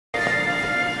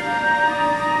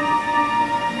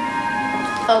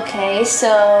Okay,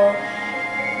 so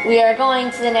we are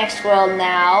going to the next world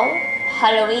now,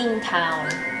 Halloween Town.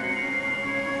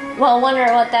 Well, wonder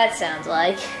what that sounds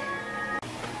like.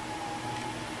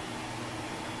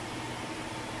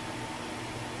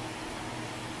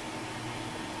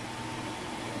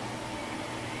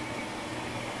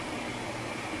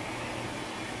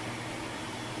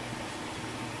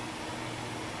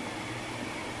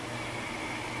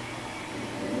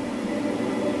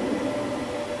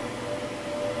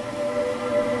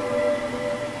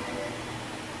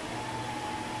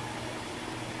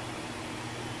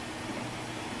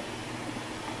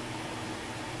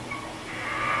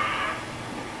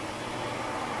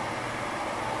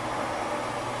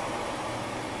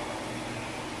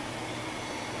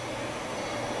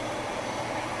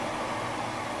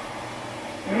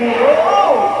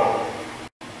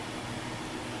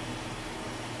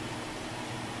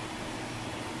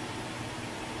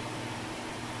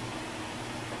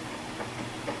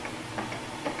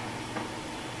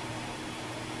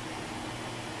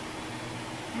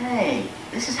 Hey,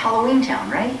 this is Halloween Town,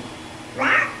 right?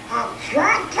 Well, it sure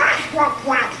does look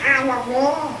like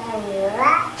Halloween.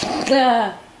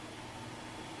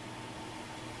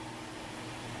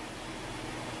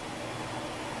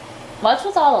 What's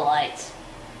with all the lights?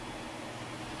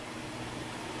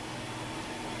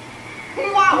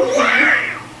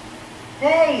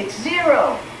 Hey, it's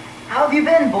Zero. How have you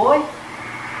been, boy?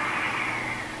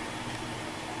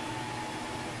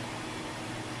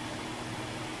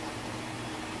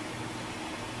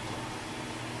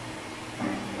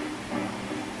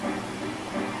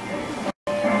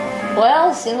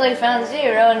 Well, seems like we found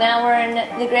Zero. Now we're in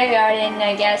the graveyard in,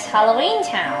 I guess, Halloween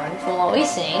Town, from what we've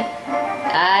seen.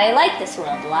 I like this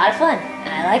world. A lot of fun.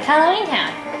 I like Halloween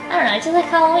Town. I don't know. I just like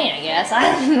Halloween, I guess.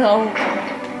 I don't know.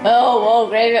 Oh, whoa,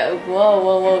 graveyard.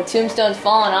 Whoa. Tombstone's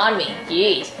falling on me.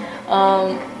 Jeez.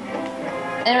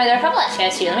 Anyway, there are a couple of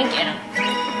chests here. Let me get them.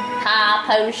 Ha,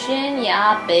 potion.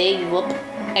 Yeah, big. Whoop.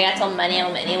 I got some money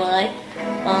on them anyway.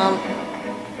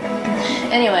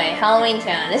 Anyway, Halloween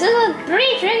Town. This is a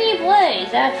pretty tricky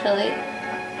place, actually.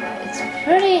 It's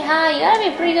pretty high. You gotta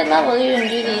be a pretty good level to even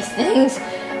do these things.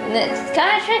 And it's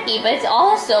kind of tricky, but it's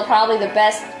also probably the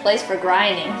best place for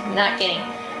grinding. Not kidding.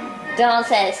 Donald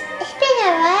says, It's been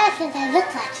a while since I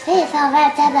looked like this over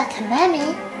at the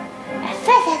Kamami. At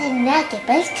first I didn't like it,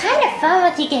 but it's kind of fun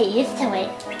once you get used to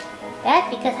it. that's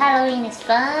because Halloween is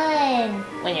fun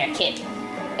when you're a kid.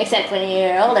 Except when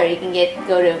you're older, you can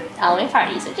go to Halloween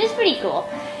parties, which is pretty cool.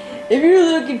 If you're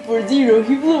looking for Zero,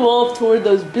 he flew off toward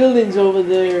those buildings over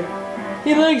there.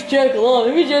 He likes Jack a lot.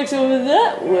 Maybe Jack's over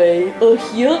that way. Oh,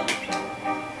 yuck.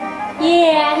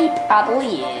 Yeah, he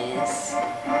probably is.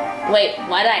 Wait,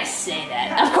 why did I say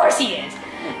that? Of course he is.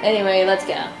 Anyway, let's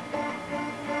go.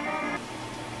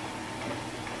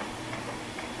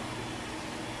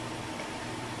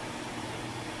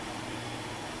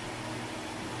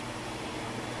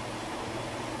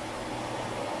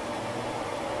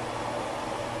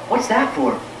 What's that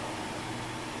for?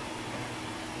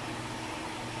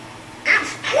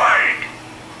 It's cake!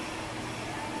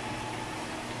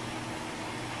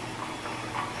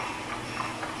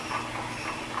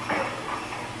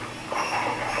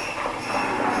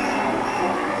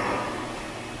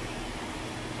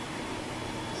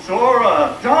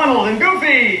 Sora, Donald, and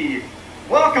Goofy!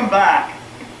 Welcome back!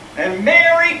 And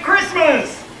Merry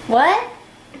Christmas! What?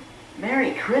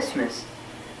 Merry Christmas.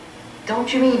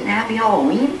 Don't you mean Happy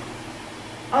Halloween?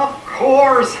 Of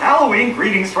course! Halloween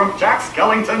greetings from Jack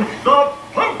Skellington, the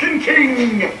Pumpkin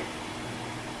King!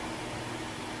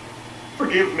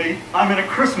 Forgive me, I'm in a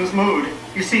Christmas mood.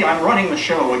 You see, I'm running the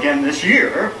show again this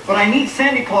year, but I need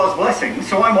Santa Claus' blessing,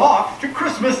 so I'm off to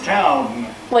Christmas Town.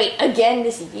 Wait, again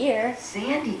this year?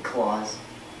 Sandy Claus?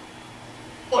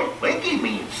 I think he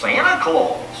means Santa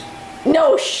Claus.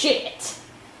 No shit!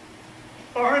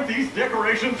 Aren't these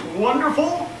decorations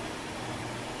wonderful?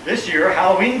 This year,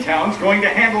 Halloween Town's going to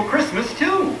handle Christmas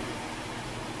too.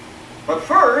 But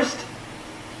first,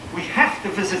 we have to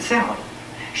visit Sally.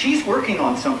 She's working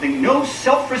on something no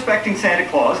self-respecting Santa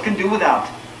Claus can do without.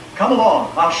 Come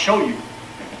along, I'll show you.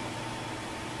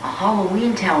 A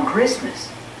Halloween Town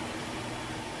Christmas.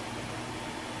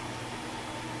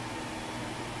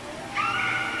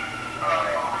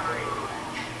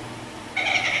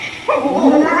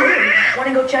 Want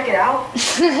to go check it out?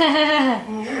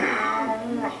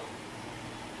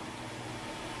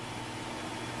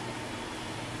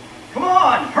 Come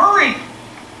on, hurry!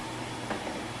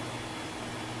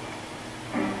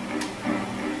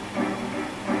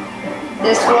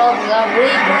 This world is a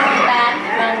really back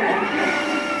from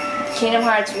Kingdom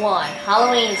Hearts 1,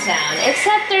 Halloween Town.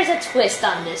 Except there's a twist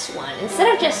on this one.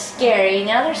 Instead of just scary,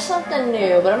 now there's something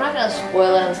new, but I'm not gonna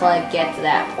spoil it until I get to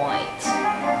that point.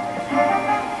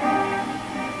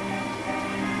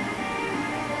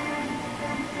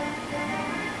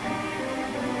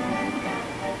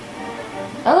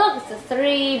 Oh look, it's the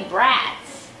three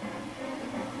brats.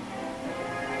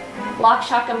 Lock,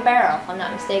 shock, and barrel, if I'm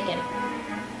not mistaken.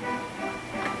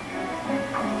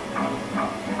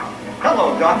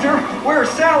 Hello, Doctor. Where's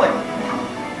Sally?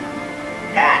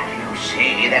 Can't you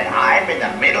see that I'm in the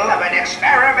middle of an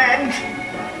experiment?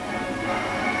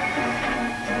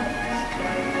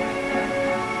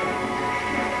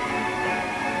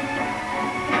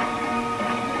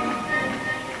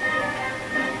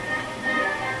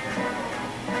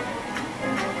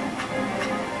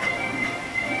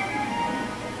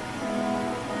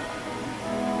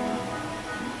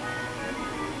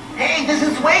 Hey, this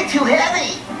is way too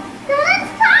heavy.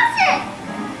 Let's toss it!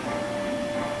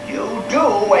 You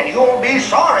do, and you'll be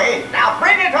sorry. Now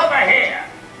bring it over here.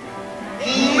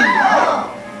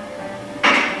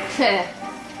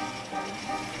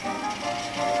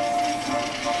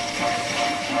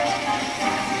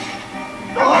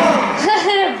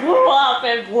 It blew up,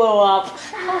 it blew up.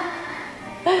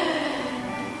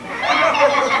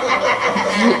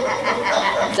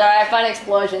 Sorry, I find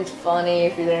explosions funny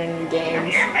if you're in your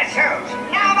games. Imbeciles!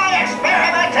 Now my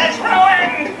experiment is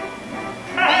ruined!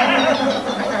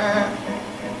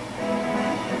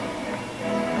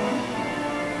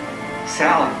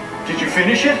 Sally, did you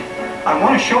finish it? I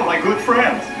want to show my good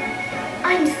friends.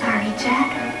 I'm sorry,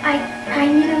 Jack. I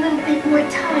need a little bit more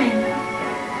time.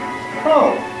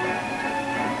 Oh.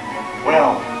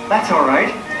 Well, that's all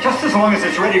right. Just as long as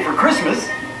it's ready for Christmas.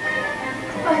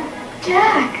 But,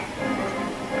 Jack...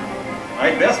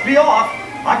 I'd best be off.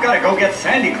 I've got to go get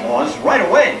Santa Claus right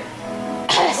away.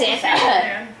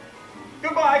 Santa.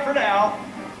 Goodbye for now.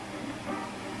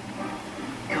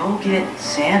 Go get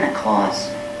Santa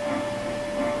Claus.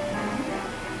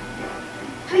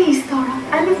 Please, Sora.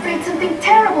 I'm afraid something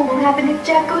terrible will happen if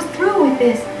Jack goes through with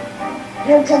this.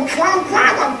 You can try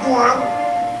that again.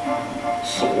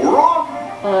 Sora?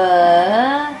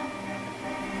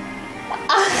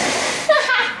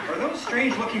 Are those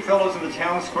strange-looking fellows in the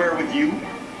town square with you?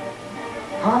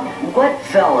 Huh? What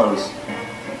fellows?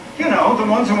 You know, the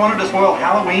ones who wanted to spoil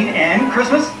Halloween and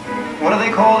Christmas? What are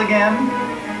they called again?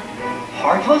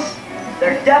 Heartless?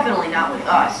 They're definitely not with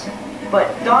us.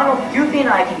 But Donald, Yuffie and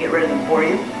I can get rid of them for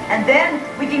you. And then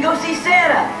we can go see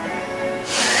Santa.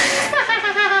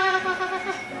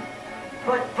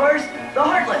 But first, the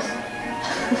Heartless.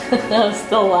 I'm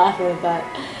still laughing at that.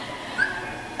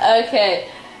 Okay.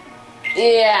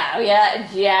 Yeah, we got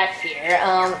Jack here.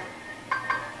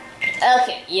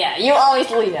 Okay, yeah, you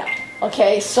obviously know.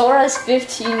 Okay, Sora's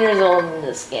 15 years old in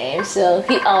this game, so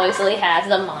he obviously has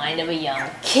the mind of a young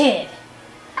kid.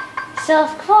 So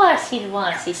of course he'd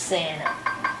want to see Santa.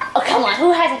 Oh, come on,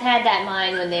 who hasn't had that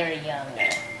mind when they were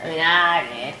younger? I mean, I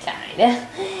did, kinda.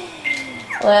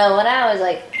 Well, when I was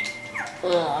like,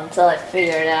 until I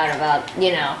figured out about,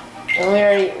 you know, when we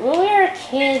were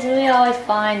kids, we always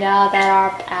find out that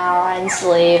our parents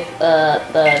leave the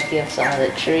gifts under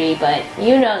the tree, but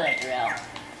you know the drill.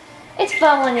 It's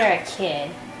fun when you're a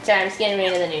kid. So I'm just getting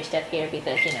rid of the new stuff here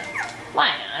because, you know, why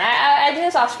not? I do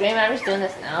this off screen, but I'm just doing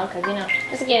this now because, you know,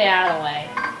 just to get it out of the way.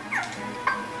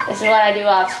 This is what I do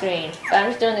off screen, but I'm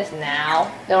just doing this now.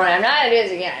 Don't worry, I'm not going to do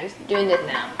this again, I'm just doing this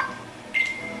now.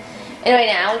 Anyway,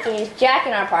 now we can use Jack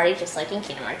in our party just like in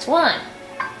Kingdom Hearts 1.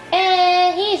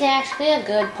 And he's actually a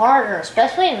good partner,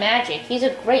 especially in Magic. He's a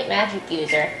great Magic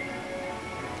user.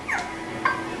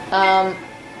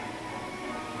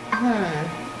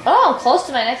 Oh, I'm close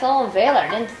to my next level of Valor. I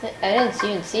didn't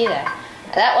even see that.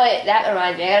 That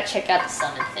reminds me, I gotta check out the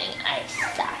summon thing. I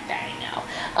know.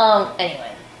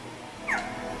 Anyway.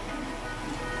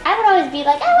 I would always be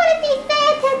like, I want to be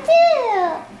Santa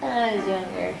too. When I was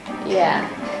younger. Yeah.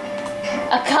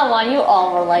 Oh, come on, you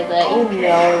all were like that.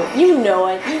 You know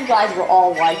it. You guys were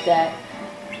all like that.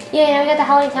 Yeah, we got the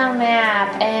Halloween Town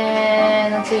map,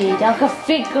 and let's see, Dr.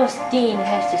 Finkelstein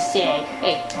has to say,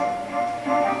 hey.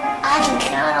 I can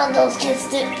count on those kids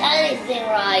to do anything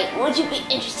right. Would you be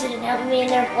interested in helping me in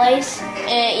their place?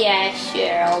 Yeah,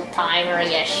 sure, old timer,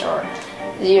 yeah, sure.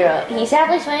 Zero. He's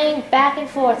happily swaying back and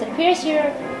forth. It appears he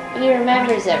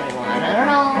remembers everyone. I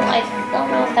don't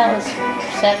know if that was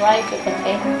said right, but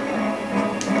okay.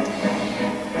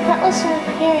 Heartless and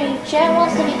Harry, Jack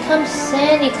wants to become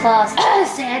Santa Claus.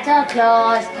 Santa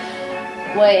Claus!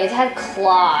 Wait, it had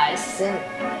claws. And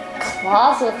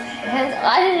claws with hands.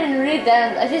 I didn't even read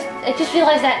that. I just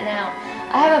realized that now.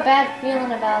 I have a bad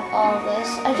feeling about all this.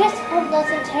 I just hope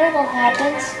nothing terrible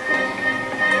happens.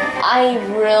 I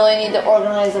really need to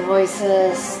organize the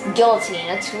voices. Guillotine.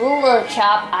 A tool or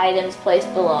chop items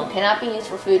placed below. Cannot be used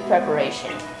for food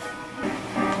preparation.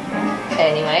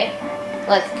 Anyway,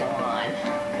 let's go on.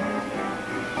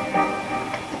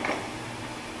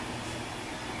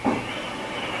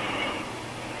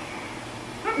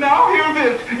 Now hear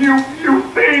this, you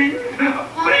fiend!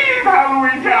 Leave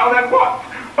Halloween Town at once,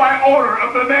 by order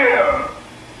of the mayor!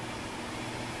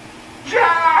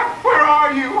 Jack, where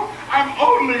are you? I'm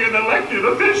only an elected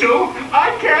official.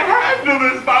 I can't handle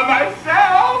this by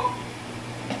myself.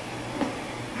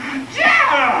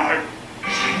 Jack!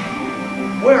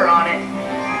 We're on it.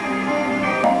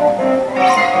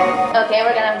 Okay,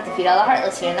 we're gonna have to defeat all the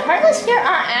Heartless here. And the Heartless here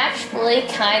are actually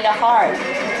kind of hard.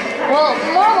 Well,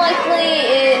 more likely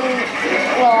in...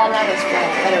 Well, I'm not gonna spoil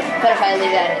it. Better if I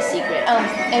leave that in a secret.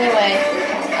 Anyway,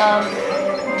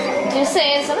 just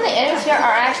saying, some of the enemies here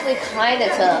are actually kind of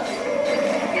tough.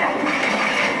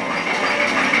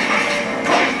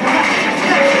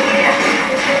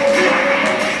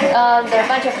 They're a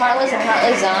bunch of Heartless and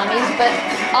Heartless zombies, but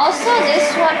also this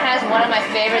one has one of my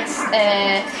favorite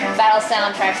battle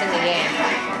soundtracks in the game.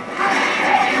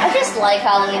 I just like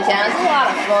Halloween Town. It's a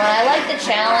lot of fun. I like the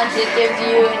challenge it gives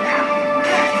you,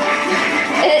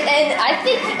 and I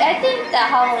think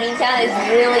that Halloween Town is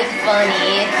really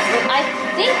funny. I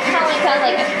think Halloween Town is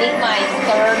like my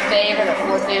third favorite or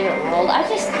fourth favorite world. I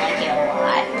just like it a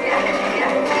lot.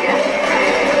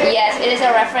 Yes, it is a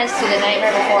reference to The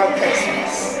Nightmare Before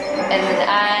Christmas. And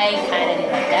I kind of do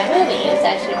like that movie. It was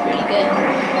actually pretty good.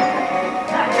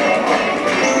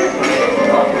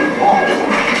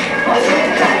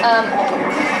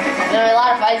 There are a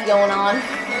lot of fights going on. I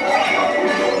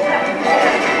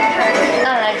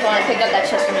don't know, I just want to pick up that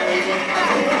chest for no reason.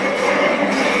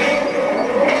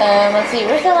 Let's see,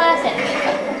 where's the last enemy?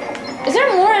 Is there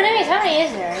more enemies? How many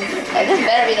is there? This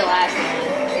better be the last one.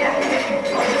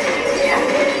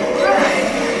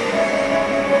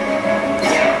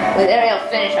 With aerial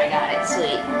finish, I got it.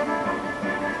 Sweet.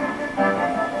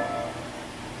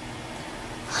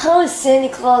 Oh, Santa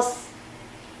Claus.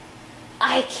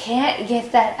 I can't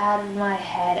get that out of my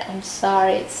head. I'm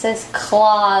sorry. It says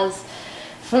claws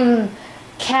from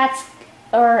cats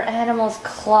or animals'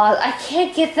 claws. I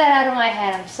can't get that out of my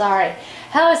head. I'm sorry.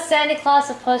 How is Santa Claus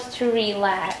supposed to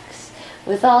relax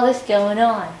with all this going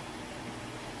on?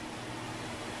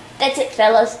 That's it,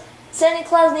 fellas. Santa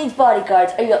Claus needs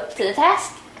bodyguards. Are you up to the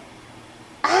task?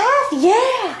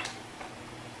 Yeah!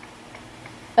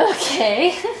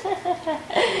 Okay.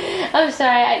 I'm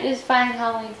sorry, I just find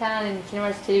Halloween Town and Kingdom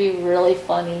Hearts 2 to be really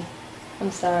funny.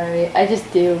 I'm sorry, I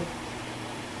just do.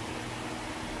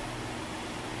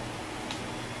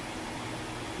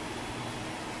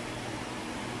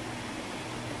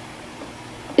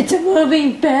 It's a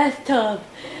moving bathtub.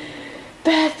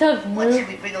 Bathtub What move. should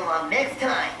we bring along next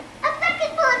time? A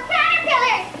bucket full of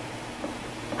caterpillars!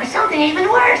 Or something even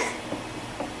worse?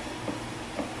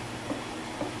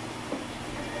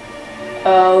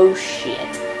 Oh shit.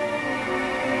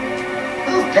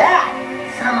 Who's that?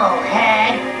 Some old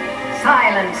hag?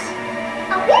 Silence.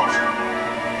 A witch?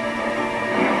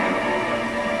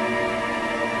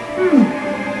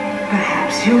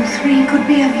 Perhaps you three could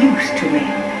be of use to me.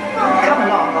 Come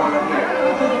along, all of you.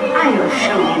 I'll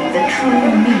show you the true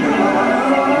meaning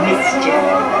of mischief.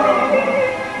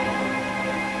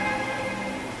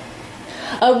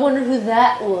 I wonder who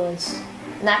that was.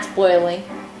 Not spoiling.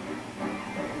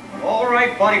 All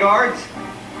right, bodyguards.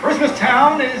 Christmas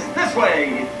Town is this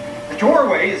way. The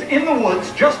doorway is in the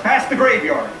woods just past the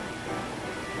graveyard.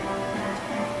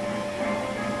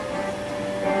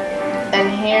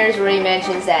 And here's where he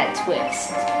mentions that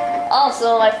twist.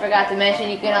 Also, I forgot to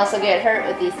mention you can also get hurt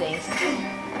with these things.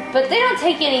 But they don't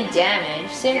take any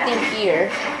damage. Same thing here.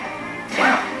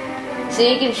 So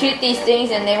you can shoot these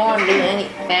things and they won't do any...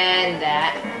 And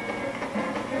that.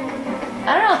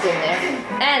 I don't know what's in there.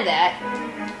 And that.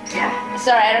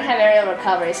 Sorry, I don't have aerial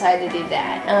recovery, so I had to do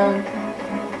that. I'm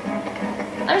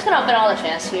just gonna open all the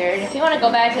chests here, and if you want to go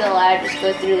back to the lab, just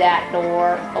go through that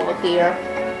door over here.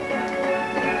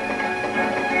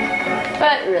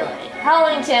 But really,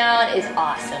 Halloween Town is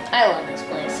awesome. I love this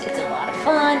place. It's a lot of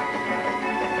fun.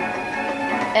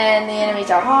 And the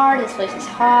enemies are hard. This place is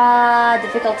hard,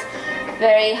 difficult,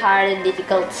 very hard and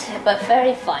difficult, but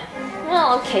very fun.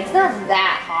 Well, okay, it's not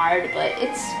that hard, but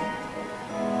it's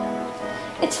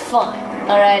fun,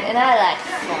 alright? And I like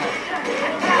fun.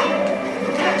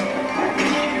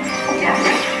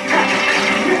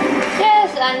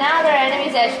 Yes, I now they're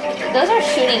enemies that... Those are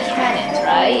shooting cannons,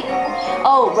 right?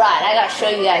 Oh, right. I gotta show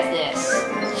you guys this.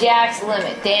 Jack's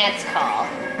Limit dance call.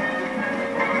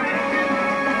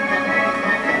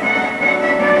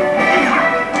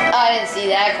 Oh, I didn't see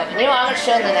that coming. You know what? I'm gonna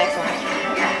show them the next one.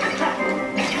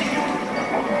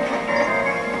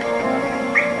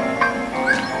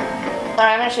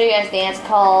 Alright, I'm gonna show you guys dance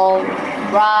call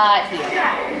right here.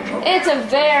 It's a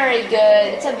very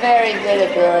good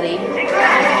ability.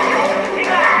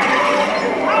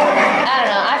 I don't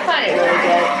know, I find it really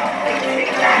good.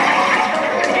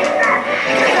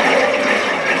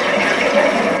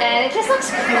 And it just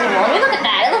looks cool. I mean, look at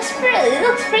that. It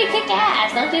looks pretty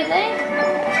kick-ass, don't you think?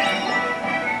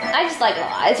 I just like it a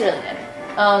lot. It's really good.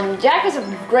 Jack is a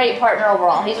great partner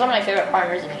overall. He's one of my favorite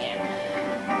partners in the game.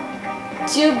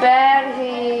 Too bad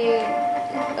he, you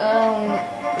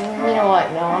know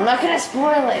what? No, I'm not gonna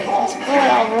spoil it. If I spoil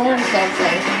it, I'll ruin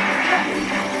something.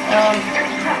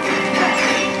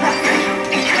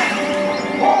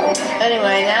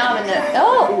 Anyway, now I'm in the.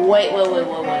 Oh, wait. What?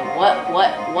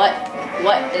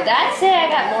 Did that say I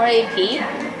got more AP?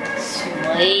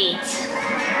 Sweet.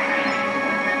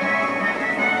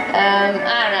 I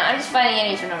don't know. I'm just fighting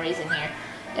enemies for no reason here.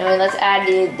 Anyway, let's add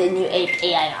the new AP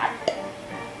I got.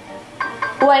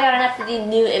 Oh, I got enough of the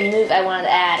new move I wanted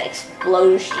to add.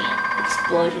 Explosion.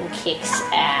 Explosion kicks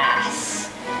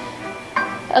ass.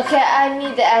 Okay, I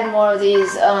need to add more of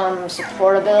these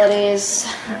support abilities.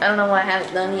 I don't know why I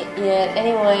haven't done it yet.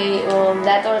 Anyway,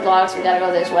 that door's locked, so we gotta go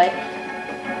this way.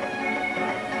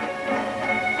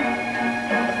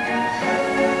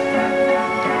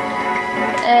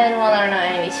 And while there are no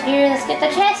enemies here, let's get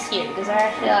the chest here, because there are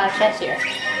actually a lot of chests here.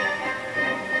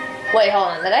 Wait, hold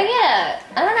on. Did I get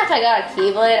I don't know if I got a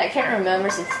Keyblade. I can't remember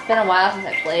since it's been a while since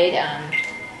I played.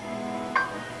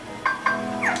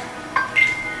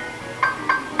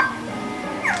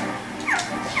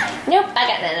 Nope, I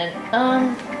got nothing.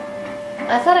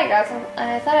 I thought I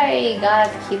got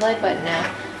a Keyblade, but no.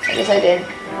 I guess I didn't.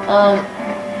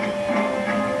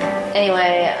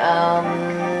 Anyway, I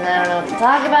don't know what to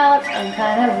talk about. I'm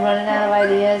kind of running out of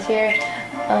ideas here.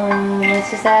 Let's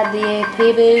just add the AP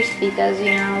boost because,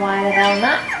 you know, why the hell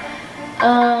not?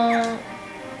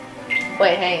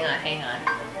 Wait, hang on.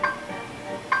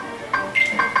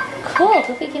 Cool,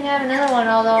 Goofy can have another one,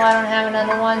 although I don't have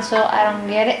another one, so I don't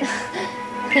get it.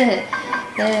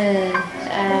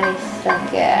 I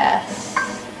suck ass.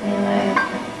 Anyway.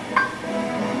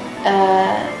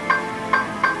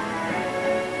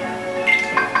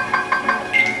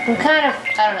 I'm kind of,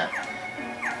 I don't know.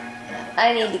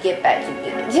 I need to get back to I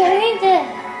need to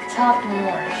talk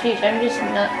more. Sheesh, I'm just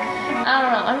not, I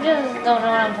don't know. I just don't know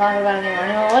what I'm talking about anymore.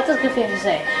 Anyway, what does Goofy have to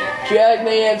say? Jack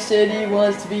may have said he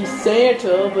wants to be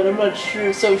Santa, but I'm not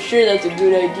so sure that's a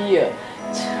good idea.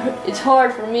 It's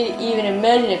hard for me to even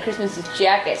imagine a Christmas with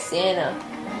Jack as Santa.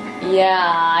 Yeah,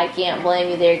 I can't blame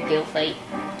you there, Goofy.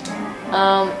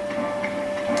 I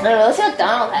don't know, let's see what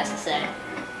Donald has to say.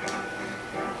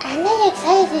 I'm not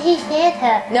excited to see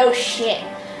Santa, No shit.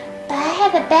 but I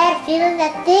have a bad feeling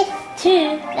that this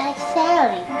too likes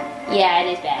Sally. Yeah,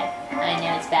 it is bad. I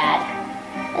know it's bad.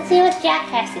 Let's see what Jack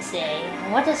has to say.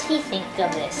 What does he think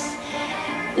of this?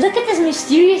 Look at this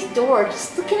mysterious door.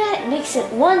 Just looking at it makes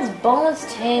one's bones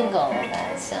tingle.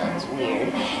 That sounds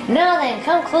weird. Now then,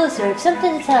 come closer. I have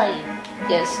something to tell you.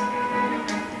 Yes.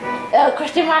 Oh,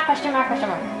 question mark.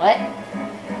 What?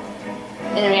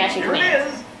 And then we actually Here it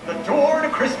is, the door to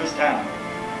Christmas Town.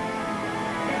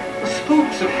 The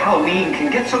spooks of Halloween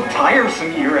can get so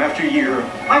tiresome year after year.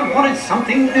 I wanted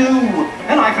something new,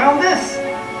 and I found this.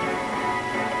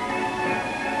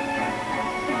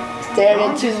 Stare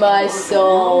into my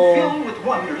soul. Filled with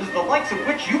wonders the likes of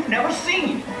which you've never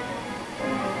seen.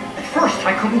 At first,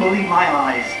 I couldn't believe my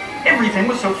eyes. Everything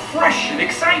was so fresh and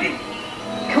exciting.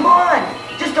 Come on,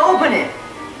 just open it.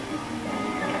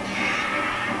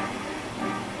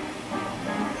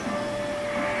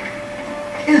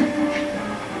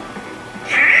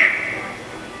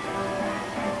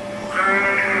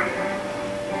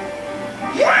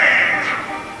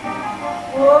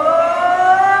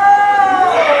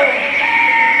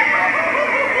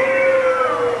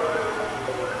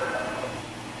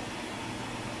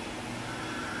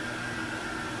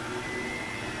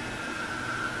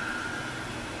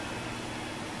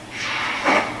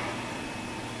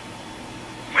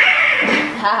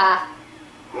 Haha.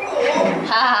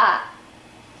 Haha.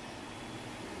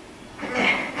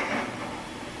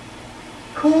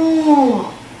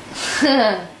 Cool.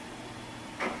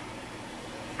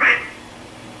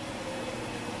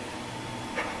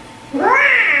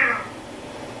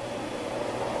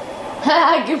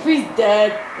 Haha, Goofy's dead.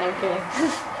 No, I'm kidding.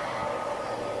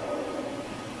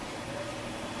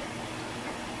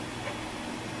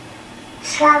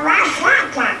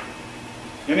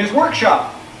 In his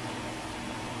workshop.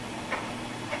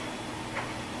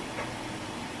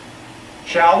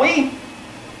 Shall we?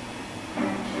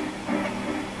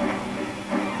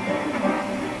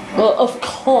 Well, of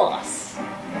course.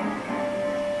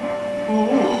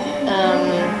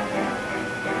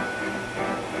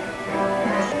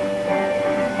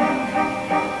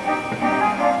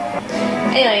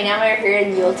 Anyway, now we're here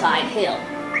in Yuletide Hill.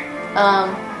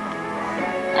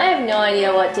 I have no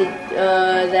idea what to,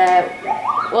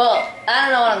 well, I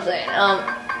don't know what I'm saying.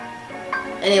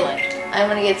 Anyway, I'm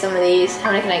gonna get some of these.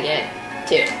 How many can I get?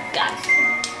 2. Got it.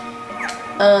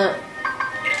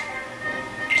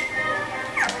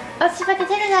 Let's see if I can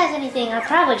synthesize anything. I'm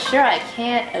probably sure I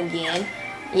Can't again.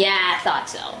 Yeah, I thought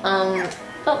so.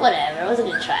 But whatever, it was a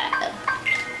good try though.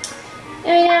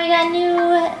 Anyway, now we got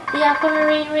the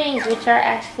aquamarine rings, which are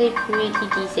actually pretty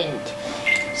decent.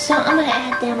 So I'm gonna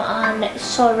add them on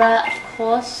Sora, of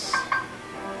course.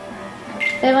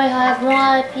 Then we have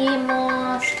more IP,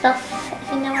 more stuff,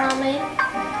 if you know what I mean.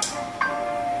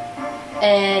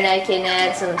 And I can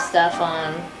add some stuff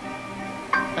on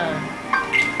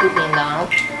Goofy and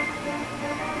Donald.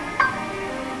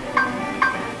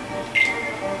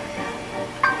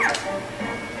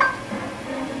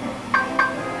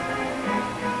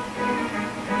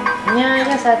 Yeah, I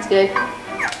guess that's good.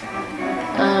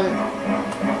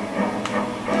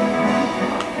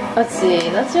 Let's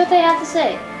see what they have to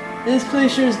say. This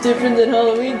place sure is different than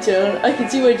Halloween Town. I can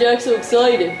see why Jack's so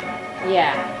excited.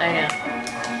 Yeah, I know.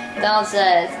 Donald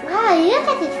says, Wow, look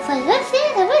at this place. What's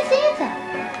Santa? What's Santa?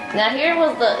 now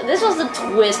this was the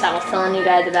twist I was telling you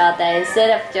guys about, that instead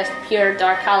of just pure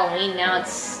dark Halloween, now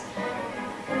it's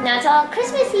all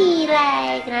Christmassy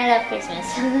like, and I love Christmas.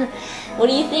 What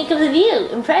do you think of the view?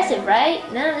 Impressive, right?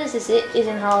 None of this is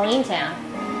in Halloween Town.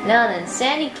 Now then,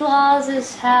 Santa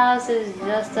Claus's house is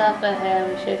just up ahead.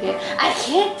 We should get. I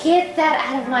can't get that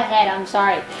out of my head. I'm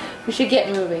sorry. We should get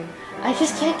moving. I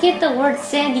just can't get the word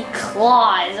Santa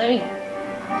Claus. I mean,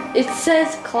 it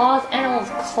says Claus, animals,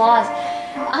 claws.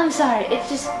 I'm sorry. It's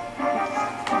just.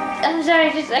 I'm sorry.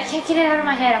 I can't get it out of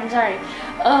my head. I'm sorry.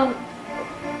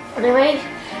 Anyway,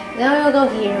 now we will go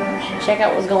here and check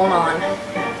out what's going on.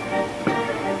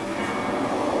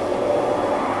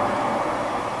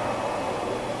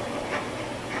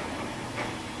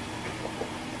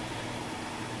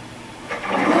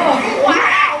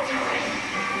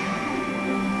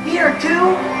 Here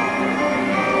too?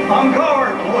 On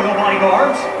guard, loyal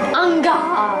bodyguards. On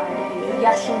guard.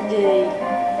 Yes, indeed.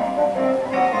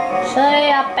 Soy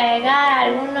a pegar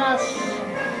algunos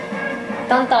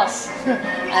tontos.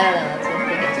 I don't know. It's in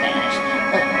freaking Spanish.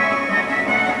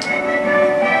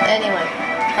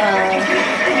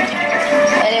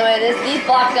 Anyway, these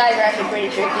block guys are actually pretty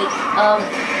tricky.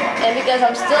 And because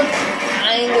I'm still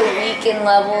kind of weak in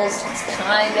levels,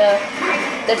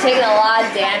 they're taking a lot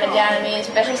of damage out of me,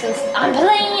 especially since I'm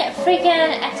playing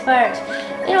freaking expert.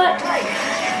 You know what?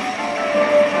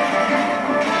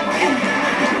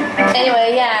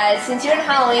 Anyway, yeah, since you're in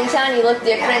Halloween Town, you look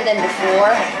different than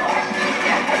before.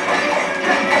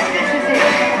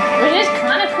 Which is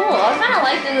kind of cool. I kind of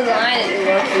like the design that you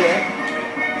look here.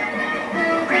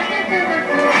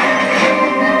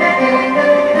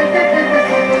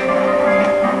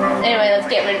 Anyway, let's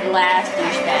get rid of the last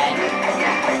douchebag.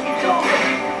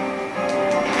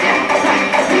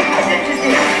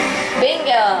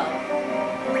 Bingo!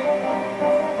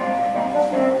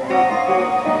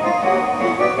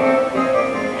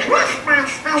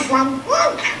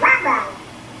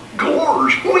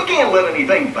 Gorge, we can't let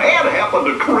anything bad happen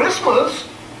to Christmas.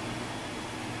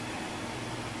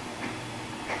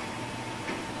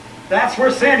 That's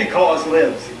where Santa Claus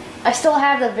lives. I still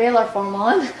have the Valor form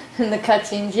on in the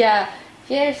cutscenes, yeah.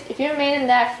 If you remain in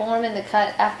that form in the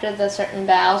cut after the certain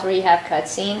battles where you have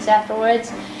cutscenes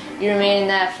afterwards, you remain in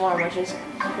that form, which is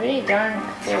pretty darn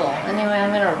cool. Anyway,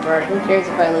 I'm gonna revert. Who cares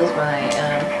if I lose my,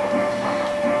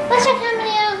 Let's check how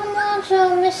many homeworlds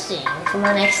are missing for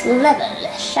my next level,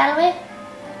 shall we?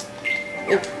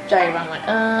 Oops, sorry, wrong one.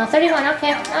 31,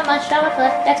 okay. Not much left.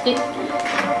 That's good.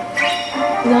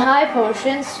 The high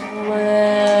potions.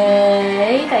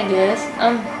 Wait, I guess.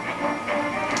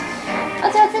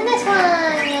 Let's open this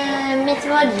one.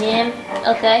 Mythril Gem.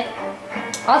 Okay.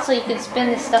 Also, you can spin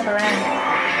this stuff around.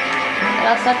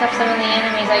 That'll suck up some of the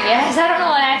enemies, I guess. I don't know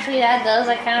what actually that does.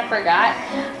 I kind of forgot.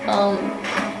 I don't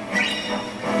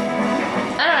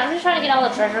know. I'm just trying to get all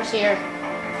the treasures here.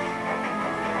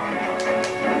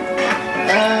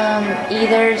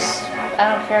 Ethers.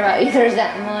 I don't care about ethers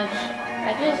that much.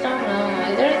 I just don't know.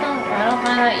 I don't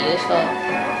find that useful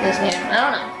in this game. I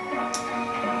don't know.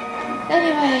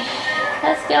 Anyway,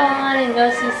 let's go on and go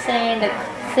see Santa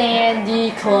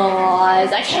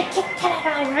Claus. I can't get that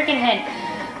out of my freaking head.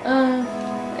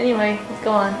 Anyway, let's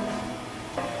go on.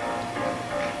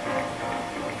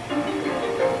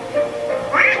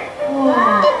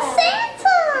 It's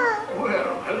Santa!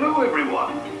 Well, hello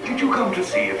everyone. Did you come to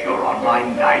see if you're on my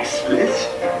nice list?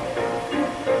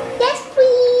 Yes,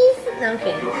 please. No, I'm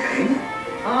kidding. Your name?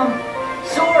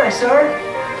 Sora, sir.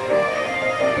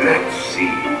 Let's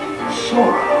see.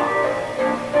 Sora.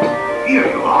 Here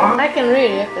you are. I can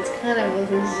read it, but it's kind of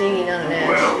singing on an edge.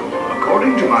 Well,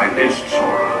 according to my list,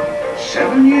 Sora,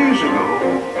 7 years ago,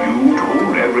 you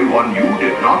told everyone you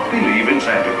did not believe in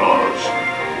Santa Claus.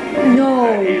 No.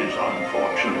 That is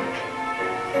unfortunate.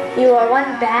 You are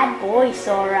one bad boy,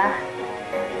 Sora.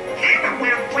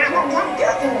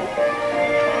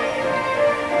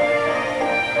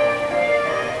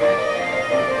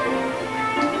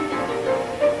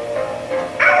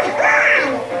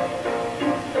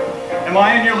 Am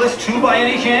I on your list too by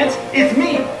any chance? It's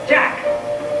me, Jack.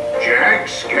 Jack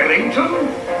Skellington?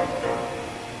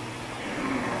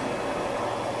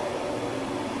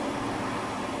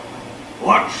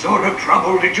 What sort of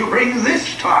trouble did you bring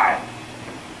this time?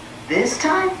 This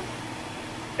time?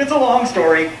 It's a long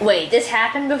story. Wait, this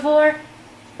happened before?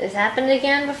 This happened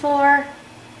again before?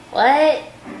 What?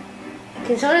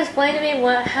 Can someone explain to me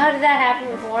how did that happen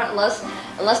before?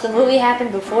 Unless the movie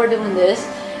happened before doing this.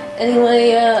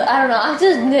 Anyway, I don't know. I'm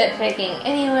just nitpicking.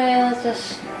 Anyway, let's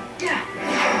just.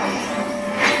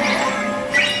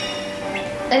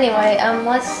 Anyway,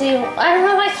 let's see. I don't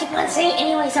know why I keep on saying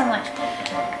anyway so much.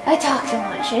 I talk too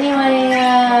much. Anyway,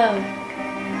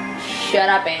 shut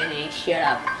up, Andy. Shut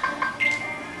up.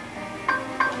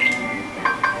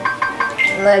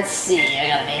 Let's see. I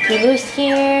got an AP boost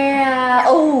here.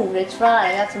 Oh, that's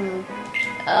right. I got some.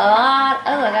 Oh,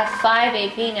 I got 5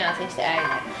 AP now thanks to adding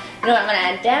that. You know what? I'm gonna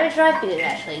add damage drive because it's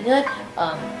actually good. I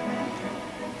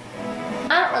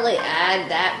don't really add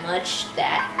that much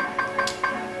stat.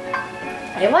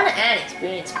 I want to add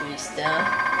experience boost though.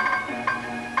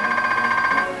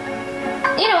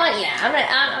 You know what? Yeah,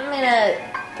 I'm gonna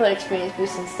put experience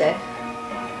boost instead.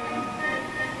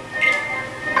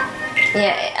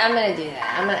 Yeah, I'm gonna do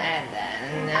that. I'm gonna add that,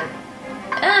 and then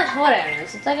whatever.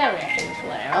 Since I got reactions,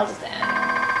 whatever. I'll just add.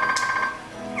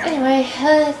 Anyway,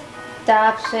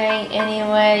 stop saying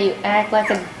anyway. You act like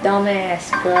a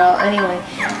dumbass girl. Anyway,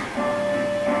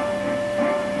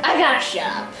 I gotta shut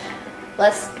up.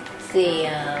 Let's see. We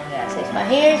got a safe spot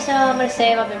here, so I'm gonna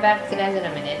save. I'll be back with you guys in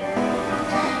a minute.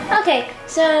 Okay,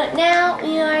 so now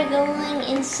we are going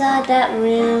inside that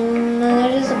room.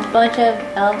 There's just a bunch of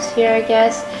elves here, I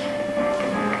guess.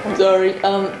 I'm sorry.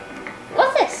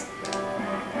 What's this?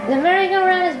 The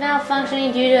merry-go-round is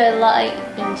malfunctioning due to a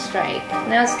lightning strike.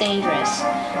 Now it's dangerous.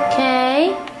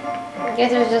 Okay. I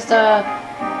guess there's just a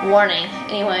warning.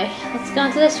 Anyway, let's go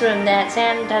into this room that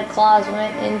Santa Claus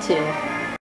went into.